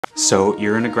So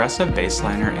you're an aggressive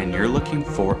baseliner and you're looking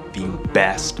for the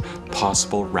best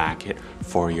possible racket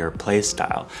for your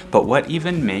playstyle. But what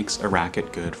even makes a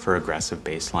racket good for aggressive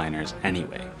baseliners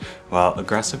anyway? Well,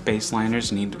 aggressive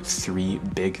baseliners need three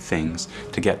big things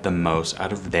to get the most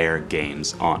out of their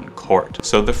games on court.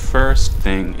 So the first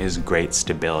thing is great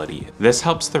stability. This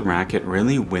helps the racket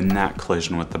really win that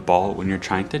collision with the ball when you're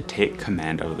trying to take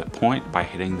command of the point by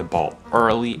hitting the ball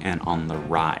early and on the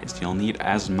rise. You'll need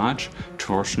as much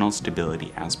torsional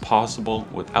stability as possible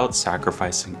without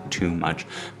sacrificing too much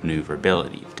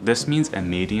maneuverability. This means a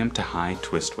medium to high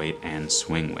twist weight and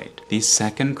swing weight. The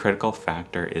second critical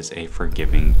factor is a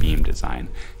forgiving beam design.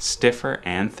 Stiffer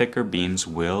and thicker beams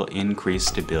will increase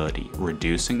stability,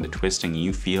 reducing the twisting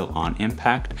you feel on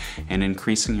impact and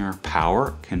increasing your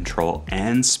power, control,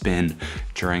 and spin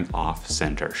during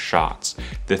off-center shots.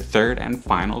 The third and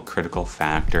final critical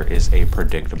factor is a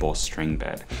predictable string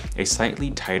bed. A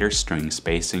slightly tighter string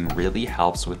spacing really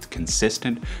helps with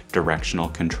consistent directional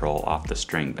control off the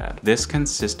string bed. This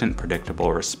consistent,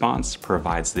 predictable response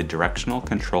provides the directional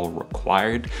control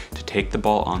required to take the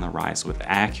ball on the rise with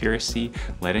accuracy,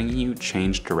 letting you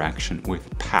change direction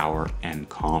with power and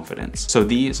confidence. So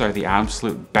these are the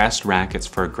absolute best rackets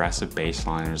for aggressive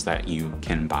baseliners that you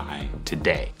can buy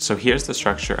today. So here's the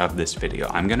structure of this video.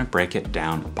 I'm going to break it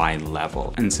down by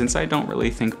level. And since I don't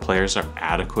really think players are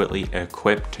adequately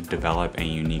equipped to develop a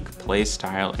unique play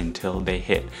style until they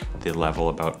hit the level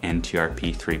about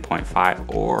NTRP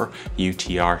 3.5 or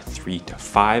UTR 3 to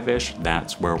 5-ish,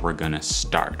 that's where we're going to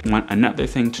start. Another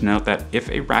thing to note that if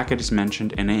a racket is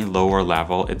mentioned in a lower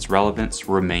level, its relevance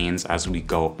remains as we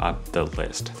go up the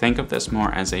list. Think of this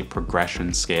more as a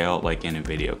progression scale like in a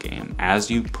video game.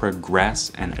 As you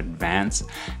progress and advance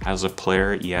as a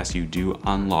player, yes, you do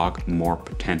unlock more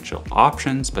potential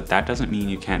options, but that doesn't mean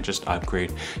you can't just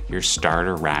upgrade your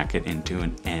starter racket into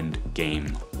an end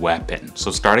game weapon.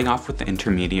 So starting off with the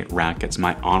intermediate rackets,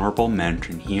 my honorable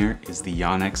mention here is the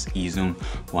Yonex Izum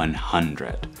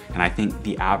 100. And I think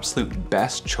the absolute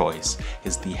best choice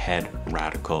is the Head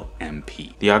Radical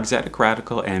MP. The Auxetic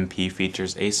Radical MP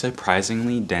features a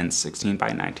surprisingly dense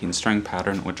 16x19 string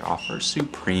pattern which offers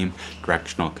supreme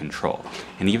directional control.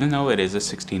 And even though it is a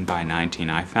 16x19,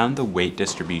 I found the weight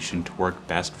distribution to work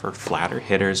best for flatter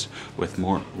hitters with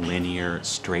more linear,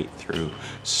 straight through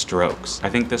strokes. I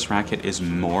think this racket is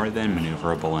more than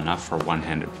maneuverable enough for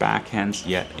one-handed backhands,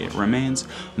 yet it remains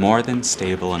more than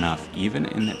stable enough, even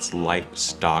in its light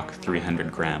stock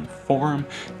 300-gram form,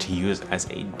 to use as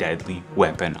a deadly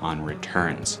weapon on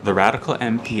returns. The Radical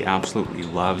MP absolutely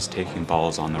loves taking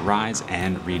balls on the rise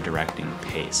and redirecting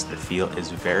pace. The feel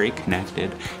is very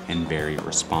connected and very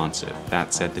responsive.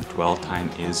 That said, the dwell time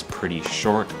is pretty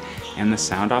short and the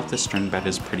sound off the string bed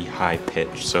is pretty high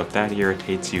pitched, so if that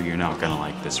irritates you, you're not gonna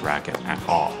like this racket at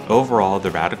all. Overall,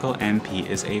 the Radical MP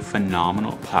is a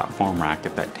phenomenal platform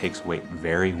racket that takes weight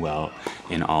very well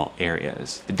in all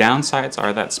areas. The downsides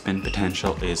are that spin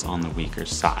potential is on the weaker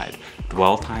side.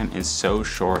 Dwell time is so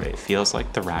short, it feels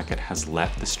like the racket has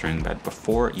left the string bed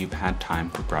before you've had time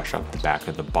to brush up the back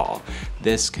of the ball.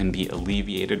 This can be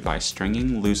alleviated by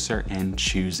stringing looser and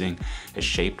choosing a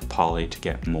shaped poly to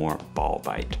get more ball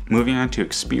bite. Moving on to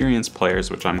experienced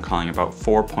players, which I'm calling about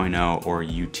 4.0 or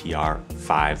UTR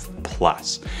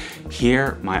 5+.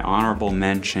 Here, my honorable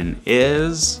mention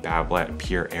is Babolat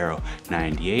Pure Aero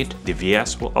 98. The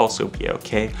VS will also be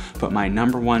okay, but my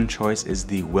number one choice is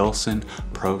the Wilson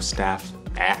Pro Staff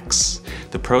X.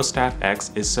 The Pro Staff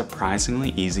X is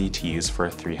surprisingly easy to use for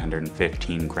a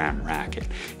 315-gram racket.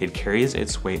 It carries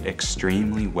its weight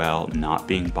extremely well, not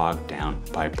being bogged down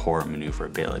by poor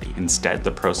maneuverability. Instead,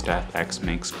 the Pro Staff X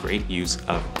makes great use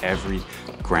of every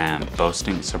gram,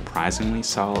 boasting surprisingly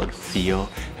solid feel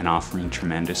and offering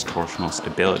tremendous torsional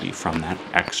stability from that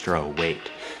extra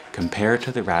weight. Compared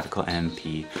to the Radical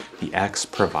MP, the X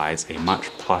provides a much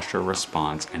plusher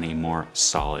response and a more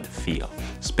solid feel.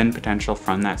 Spin potential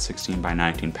from that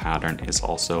 16x19 pattern is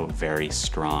also very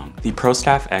strong. The Pro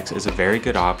Staff X is a very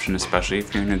good option, especially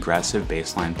if you're an aggressive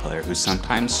baseline player who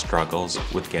sometimes struggles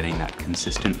with getting that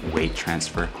consistent weight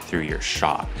transfer through your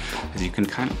shot, as you can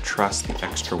kind of trust the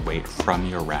extra weight from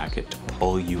your racket to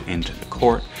pull you into the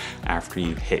court after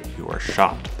you hit your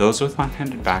shot. Those with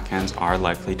one-handed backhands are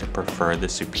likely to prefer the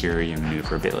superior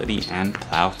maneuverability and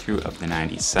plow through of the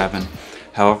 97.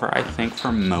 However, I think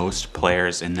for most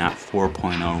players in that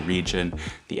 4.0 region,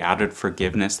 the added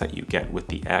forgiveness that you get with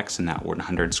the X and that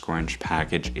 100 score inch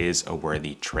package is a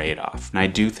worthy trade-off. And I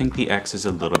do think the X is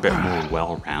a little bit more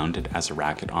well-rounded as a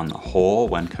racket on the whole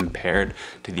when compared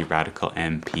to the Radical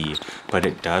MP, but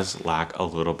it does lack a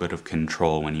little bit of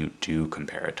control when you do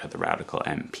compare it to the Radical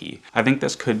MP. I think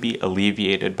this could be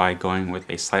alleviated by going with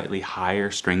a slightly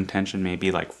higher string tension,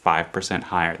 maybe like 5%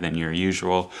 higher than your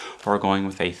usual, or going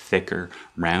with a thicker,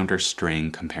 rounder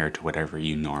string compared to whatever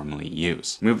you normally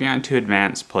use. Moving on to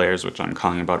advanced players, which I'm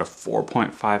calling about a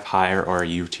 4.5 higher or a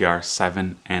UTR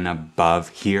 7 and above.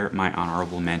 Here, my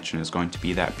honorable mention is going to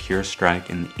be that Pure Strike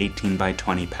in the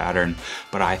 18x20 pattern,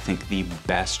 but I think the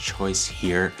best choice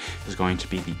here is going to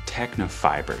be the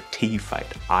Technofiber T-Fight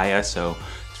ISO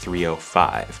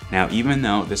 305. Now, even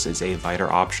though this is a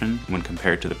lighter option when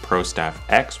compared to the Pro Staff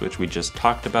X, which we just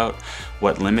talked about,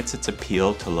 what limits its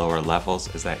appeal to lower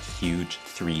levels is that huge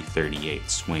 338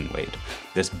 swing weight.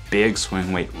 This big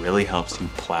swing weight really helps you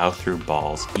plow through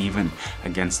balls even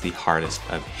against the hardest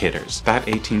of hitters. That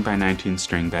 18x19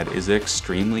 string bed is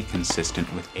extremely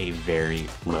consistent with a very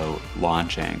low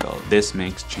launch angle. This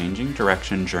makes changing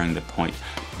direction during the point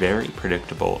very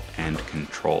predictable and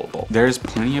controllable. There's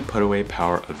plenty of put away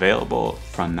power available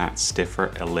from that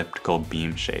stiffer elliptical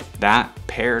beam shape. That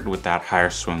paired with that higher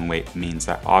swing weight means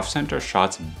that off-center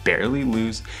shots barely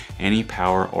lose any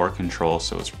power or control,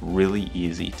 so it's really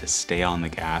easy to stay on the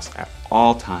gas at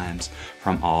all times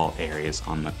from all areas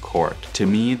on the court. To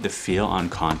me, the feel on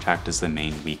contact is the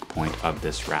main weak point of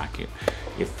this racket.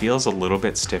 It feels a little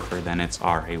bit stiffer than its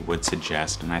RA would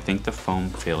suggest, and I think the foam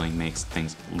filling makes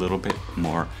things a little bit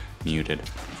more muted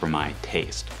for my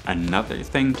taste. Another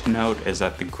thing to note is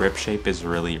that the grip shape is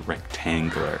really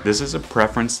rectangular. This is a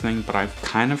preference thing, but I've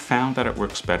kind of found that it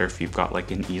works better if you've got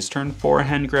like an Eastern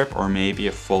forehand grip or maybe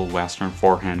a full Western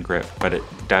forehand grip, but it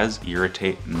does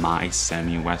irritate my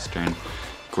semi-Western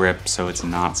grip, so it's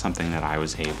not something that I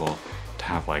was able to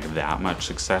have like that much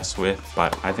success with,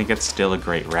 but I think it's still a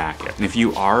great racket. And if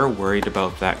you are worried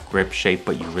about that grip shape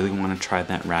but you really want to try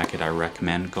that racket, I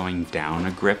recommend going down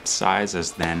a grip size,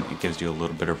 as then it gives you a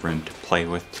little bit of room to play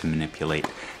with to manipulate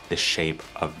the shape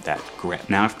of that grip.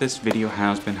 Now, if this video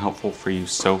has been helpful for you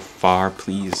so far,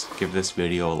 please give this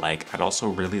video a like. I'd also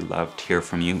really love to hear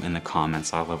from you in the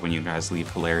comments. I love when you guys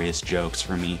leave hilarious jokes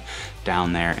for me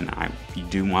down there, and if you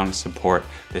do want to support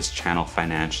this channel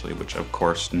financially, which of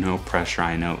course, no pressure,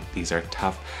 I know these are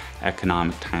tough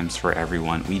economic times for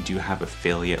everyone. We do have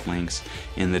affiliate links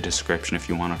in the description if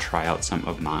you want to try out some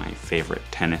of my favorite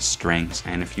tennis strings.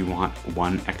 And if you want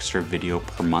one extra video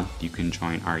per month, you can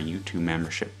join our YouTube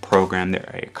membership program. There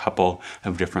are a couple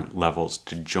of different levels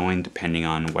to join depending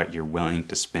on what you're willing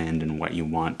to spend and what you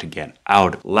want to get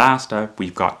out. Last up,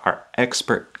 we've got our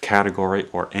expert category,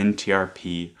 or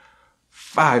NTRP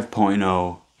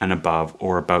 5.0 and above,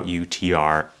 or about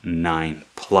UTR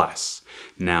 9+.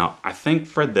 Now, I think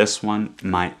for this one,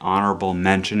 my honorable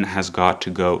mention has got to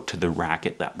go to the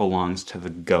racket that belongs to the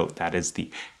GOAT. That is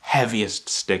the heaviest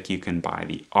stick you can buy,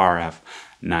 the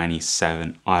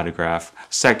RF97 Autograph.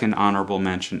 Second honorable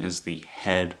mention is the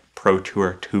Head Pro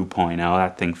Tour 2.0.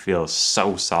 That thing feels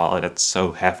so solid, it's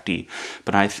so hefty.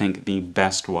 But I think the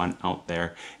best one out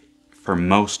there for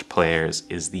most players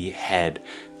is the Head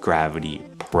Gravity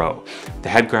Pro. The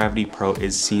Head Gravity Pro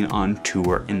is seen on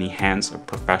tour in the hands of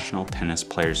professional tennis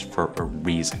players for a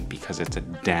reason, because it's a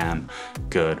damn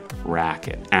good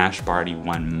racket. Ash Barty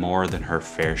won more than her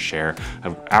fair share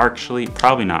of, actually,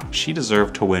 probably not. She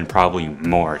deserved to win probably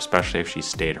more, especially if she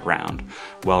stayed around.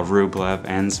 While Rublev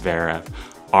and Zverev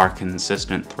are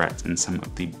consistent threats in some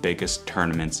of the biggest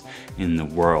tournaments in the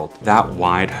world. That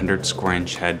wide 100 square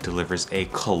inch head delivers a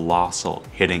colossal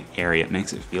hitting area. It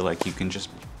makes it feel like you can just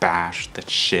bash the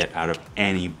shit out of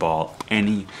any ball,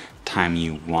 any time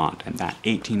you want, and that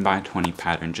 18x20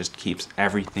 pattern just keeps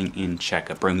everything in check.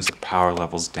 It brings the power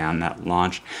levels down, that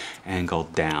launch angle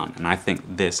down, and I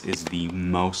think this is the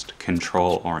most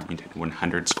control-oriented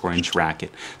 100 square inch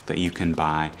racket that you can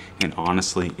buy, and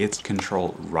honestly, its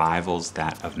control rivals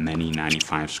that of many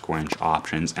 95 square inch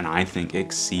options, and I think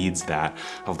exceeds that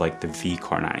of like the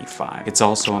V-Core 95. It's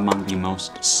also among the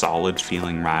most solid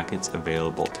feeling rackets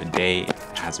available today.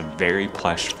 It has a very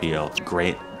plush feel,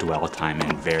 great dwell time,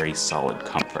 and very solid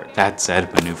comfort. That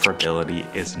said, maneuverability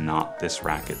is not this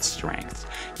racket's strength.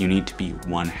 You need to be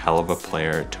one hell of a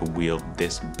player to wield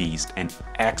this beast, and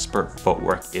expert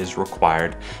footwork is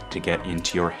required to get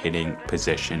into your hitting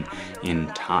position in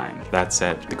time. That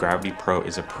said, the Gravity Pro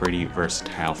is a pretty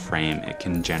versatile frame. It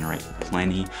can generate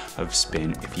plenty of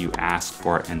spin if you ask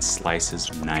for it, and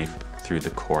slices knife through the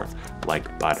court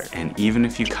like butter. And even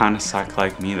if you kind of suck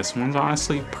like me, this one's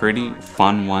honestly a pretty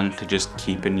fun one to just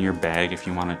keep in your bag if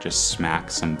you want to just smack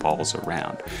some balls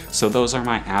around. So those are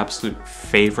my absolute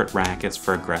favorite rackets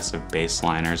for aggressive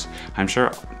baseliners. I'm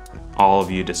sure all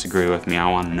of you disagree with me. I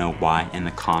want to know why in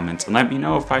the comments, and let me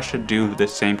know if I should do the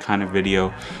same kind of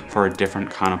video for a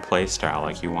different kind of play style.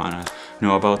 Like, you want to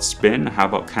know about spin? How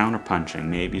about counter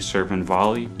punching? Maybe serve and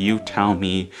volley? You tell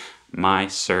me. My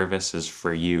service is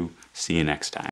for you. See you next time.